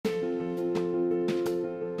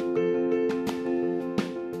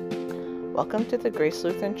Welcome to the Grace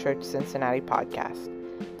Lutheran Church Cincinnati podcast.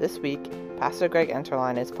 This week, Pastor Greg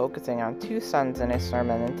Enterline is focusing on two sons in his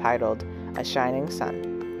sermon entitled, A Shining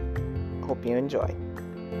Sun. Hope you enjoy.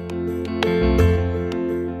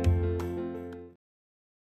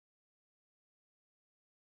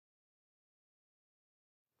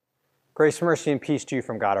 Grace, mercy, and peace to you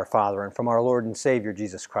from God our Father and from our Lord and Savior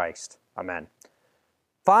Jesus Christ. Amen.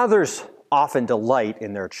 Fathers often delight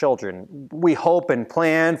in their children. We hope and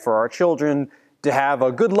plan for our children to have a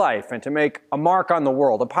good life and to make a mark on the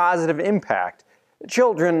world, a positive impact.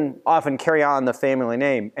 Children often carry on the family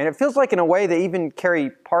name, and it feels like in a way they even carry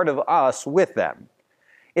part of us with them.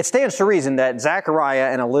 It stands to reason that Zachariah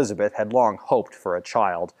and Elizabeth had long hoped for a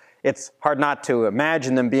child. It's hard not to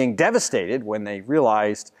imagine them being devastated when they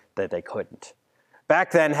realized that they couldn't.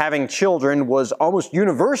 Back then, having children was almost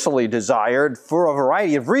universally desired for a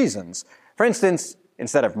variety of reasons. For instance,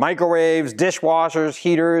 instead of microwaves, dishwashers,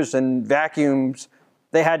 heaters, and vacuums,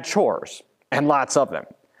 they had chores, and lots of them.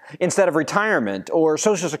 Instead of retirement or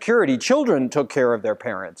Social Security, children took care of their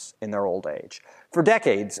parents in their old age. For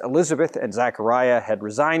decades, Elizabeth and Zachariah had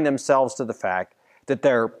resigned themselves to the fact that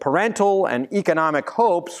their parental and economic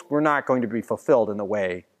hopes were not going to be fulfilled in the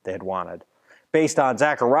way they had wanted. Based on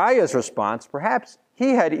Zachariah's response, perhaps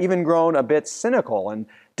he had even grown a bit cynical and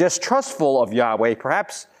distrustful of Yahweh,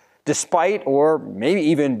 perhaps despite or maybe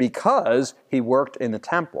even because he worked in the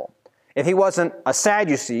temple. If he wasn't a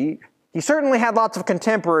Sadducee, he certainly had lots of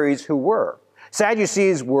contemporaries who were.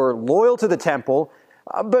 Sadducees were loyal to the temple,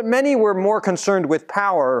 but many were more concerned with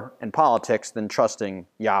power and politics than trusting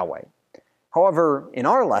Yahweh. However, in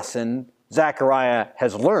our lesson, Zachariah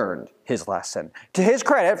has learned his lesson. To his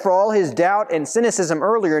credit, for all his doubt and cynicism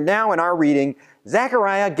earlier, now in our reading,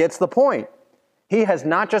 Zachariah gets the point. He has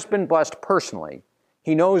not just been blessed personally.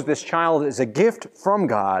 He knows this child is a gift from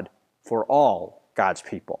God for all God's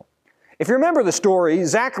people. If you remember the story,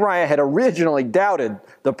 Zachariah had originally doubted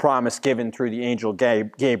the promise given through the angel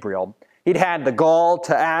Gabriel. He'd had the gall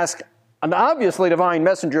to ask an obviously divine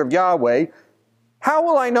messenger of Yahweh, "How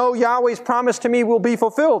will I know Yahweh's promise to me will be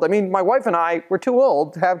fulfilled? I mean, my wife and I, we're too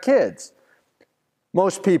old to have kids."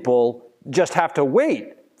 Most people just have to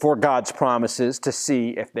wait for God's promises to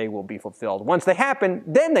see if they will be fulfilled. Once they happen,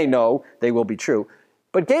 then they know they will be true.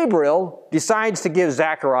 But Gabriel decides to give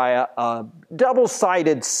Zachariah a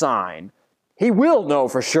double-sided sign. He will know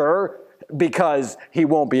for sure because he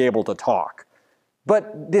won't be able to talk.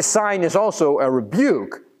 But this sign is also a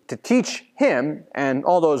rebuke to teach him and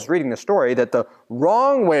all those reading the story that the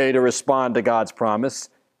wrong way to respond to God's promise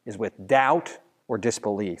is with doubt or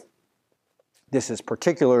disbelief. This is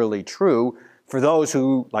particularly true for those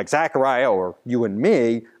who, like Zachariah or you and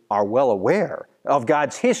me, are well aware of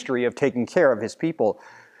God's history of taking care of his people.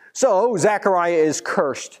 So Zachariah is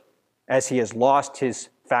cursed as he has lost his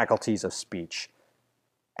faculties of speech.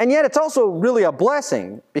 And yet it's also really a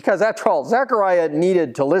blessing because after all, Zachariah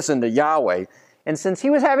needed to listen to Yahweh. And since he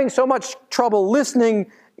was having so much trouble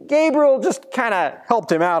listening, Gabriel just kind of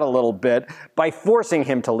helped him out a little bit by forcing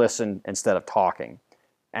him to listen instead of talking.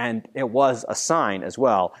 And it was a sign as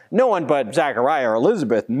well. No one but Zachariah or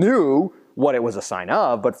Elizabeth knew what it was a sign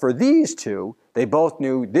of, but for these two, they both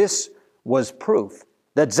knew this was proof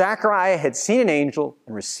that Zachariah had seen an angel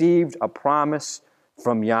and received a promise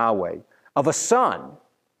from Yahweh of a son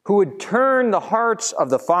who would turn the hearts of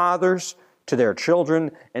the fathers to their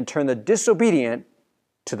children and turn the disobedient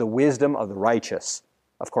to the wisdom of the righteous.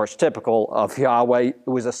 Of course, typical of Yahweh, it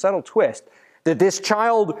was a subtle twist that this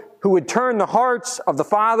child who would turn the hearts of the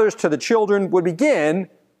fathers to the children would begin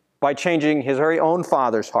by changing his very own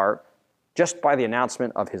father's heart just by the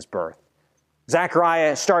announcement of his birth.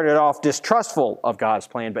 Zachariah started off distrustful of God's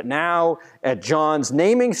plan, but now at John's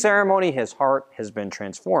naming ceremony, his heart has been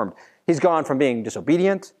transformed. He's gone from being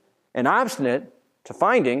disobedient and obstinate to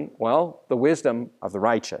finding, well, the wisdom of the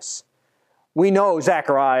righteous. We know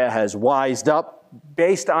Zachariah has wised up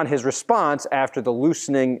based on his response after the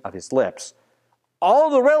loosening of his lips. All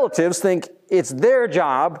the relatives think it's their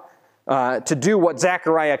job to do what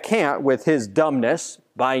Zachariah can't with his dumbness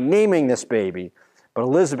by naming this baby. But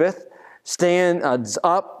Elizabeth stands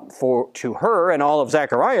up to her and all of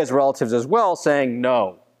Zachariah's relatives as well, saying,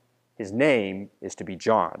 "No, his name is to be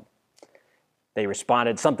John." They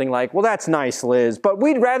responded something like, "Well, that's nice, Liz, but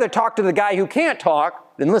we'd rather talk to the guy who can't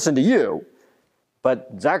talk than listen to you." But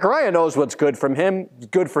Zachariah knows what's good for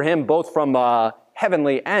him both from a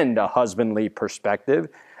heavenly and a husbandly perspective,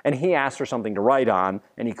 and he asks for something to write on,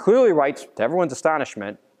 and he clearly writes, to everyone's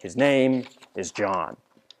astonishment, his name is John.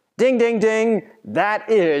 Ding, ding, ding, that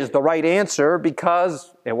is the right answer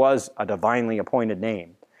because it was a divinely appointed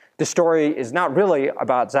name. The story is not really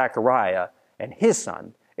about Zachariah and his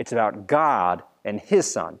son. It's about God and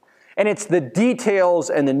his Son. And it's the details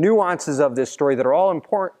and the nuances of this story that are all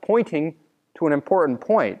pointing to an important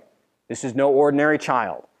point. This is no ordinary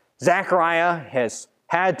child. Zechariah has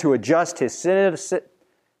had to adjust his cynicism,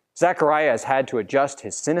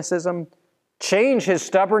 change his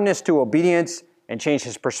stubbornness to obedience, and change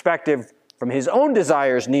his perspective from his own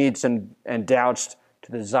desires, needs, and doubts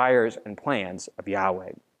to the desires and plans of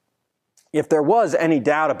Yahweh. If there was any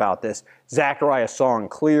doubt about this, Zechariah's song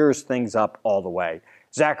clears things up all the way.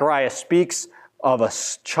 Zechariah speaks of a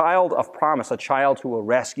child of promise, a child who will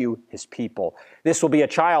rescue his people. This will be a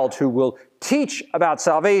child who will teach about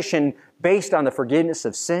salvation based on the forgiveness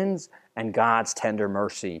of sins and God's tender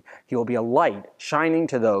mercy. He will be a light shining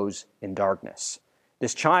to those in darkness.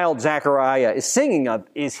 This child Zechariah is singing of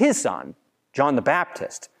is his son, John the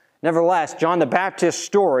Baptist. Nevertheless, John the Baptist's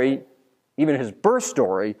story, even his birth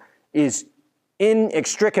story, is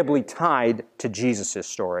inextricably tied to Jesus'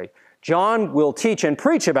 story. John will teach and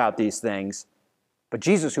preach about these things, but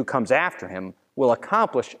Jesus, who comes after him, will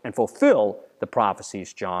accomplish and fulfill the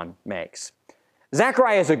prophecies John makes.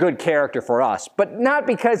 Zechariah is a good character for us, but not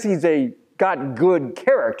because he's got good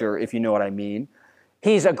character, if you know what I mean.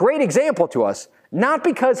 He's a great example to us, not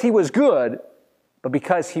because he was good, but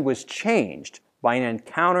because he was changed by an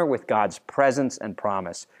encounter with God's presence and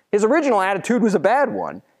promise. His original attitude was a bad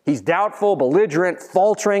one. He's doubtful, belligerent,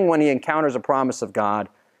 faltering when he encounters a promise of God.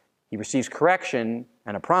 He receives correction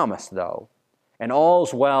and a promise, though, and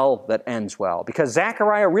all's well that ends well, because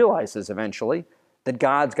Zechariah realizes eventually that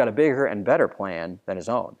God's got a bigger and better plan than his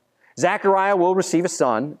own. Zechariah will receive a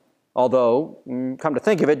son, although, come to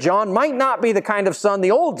think of it, John might not be the kind of son the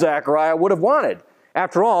old Zechariah would have wanted.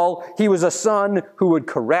 After all, he was a son who would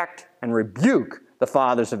correct and rebuke the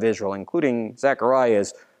fathers of Israel, including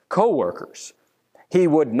Zechariah's co-workers. He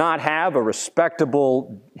would not have a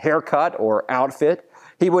respectable haircut or outfit.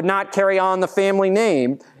 He would not carry on the family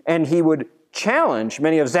name, and he would challenge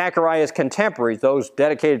many of Zechariah's contemporaries, those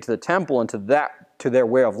dedicated to the temple and to their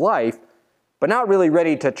way of life, but not really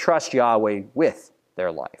ready to trust Yahweh with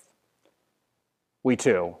their life. We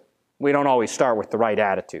too, we don't always start with the right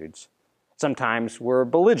attitudes. Sometimes we're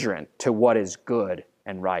belligerent to what is good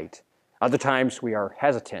and right. Other times we are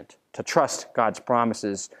hesitant to trust God's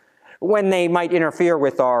promises when they might interfere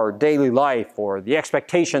with our daily life or the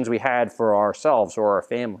expectations we had for ourselves or our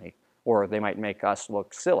family, or they might make us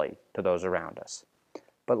look silly to those around us.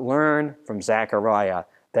 But learn from Zechariah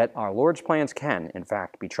that our Lord's plans can, in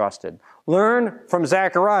fact, be trusted. Learn from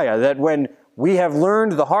Zechariah that when we have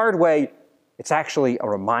learned the hard way, it's actually a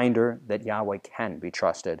reminder that Yahweh can be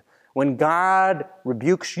trusted. When God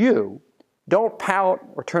rebukes you, don't pout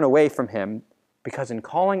or turn away from him, because in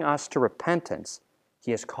calling us to repentance,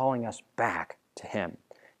 he is calling us back to him.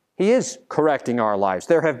 He is correcting our lives.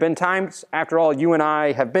 There have been times, after all, you and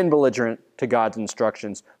I have been belligerent to God's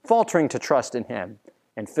instructions, faltering to trust in him,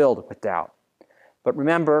 and filled with doubt. But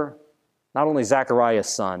remember, not only Zechariah's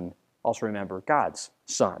son, also remember God's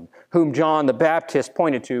son, whom John the Baptist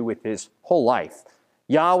pointed to with his whole life.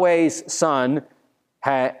 Yahweh's son,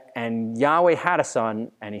 and Yahweh had a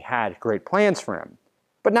son, and he had great plans for him.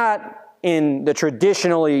 But not in the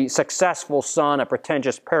traditionally successful son a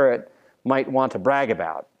pretentious parrot might want to brag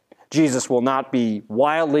about. Jesus will not be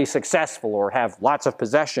wildly successful or have lots of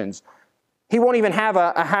possessions. He won't even have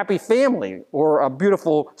a happy family or a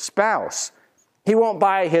beautiful spouse. He won't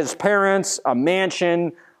buy his parents a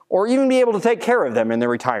mansion or even be able to take care of them in their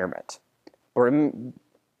retirement.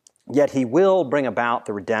 Yet he will bring about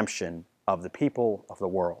the redemption of the people of the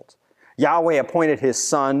world. Yahweh appointed his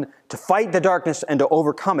son to fight the darkness and to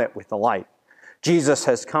overcome it with the light. Jesus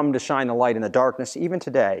has come to shine the light in the darkness even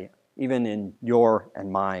today, even in your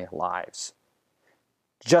and my lives.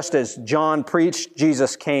 Just as John preached,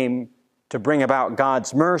 Jesus came to bring about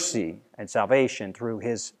God's mercy and salvation through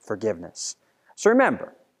his forgiveness. So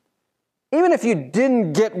remember, even if you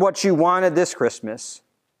didn't get what you wanted this Christmas,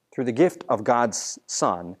 through the gift of God's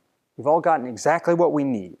Son, we've all gotten exactly what we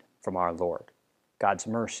need from our Lord. God's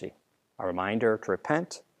mercy, a reminder to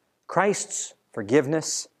repent, Christ's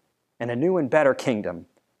forgiveness, and a new and better kingdom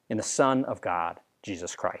in the Son of God,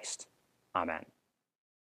 Jesus Christ. Amen.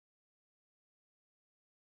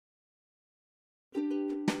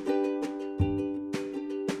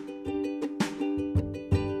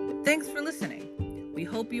 Thanks for listening. We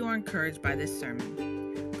hope you are encouraged by this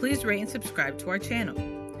sermon. Please rate and subscribe to our channel.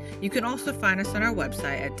 You can also find us on our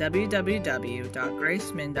website at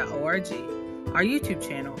www.gracemin.org, our YouTube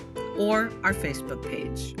channel, or our Facebook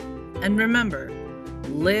page. And remember,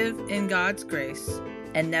 live in God's grace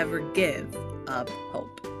and never give up hope.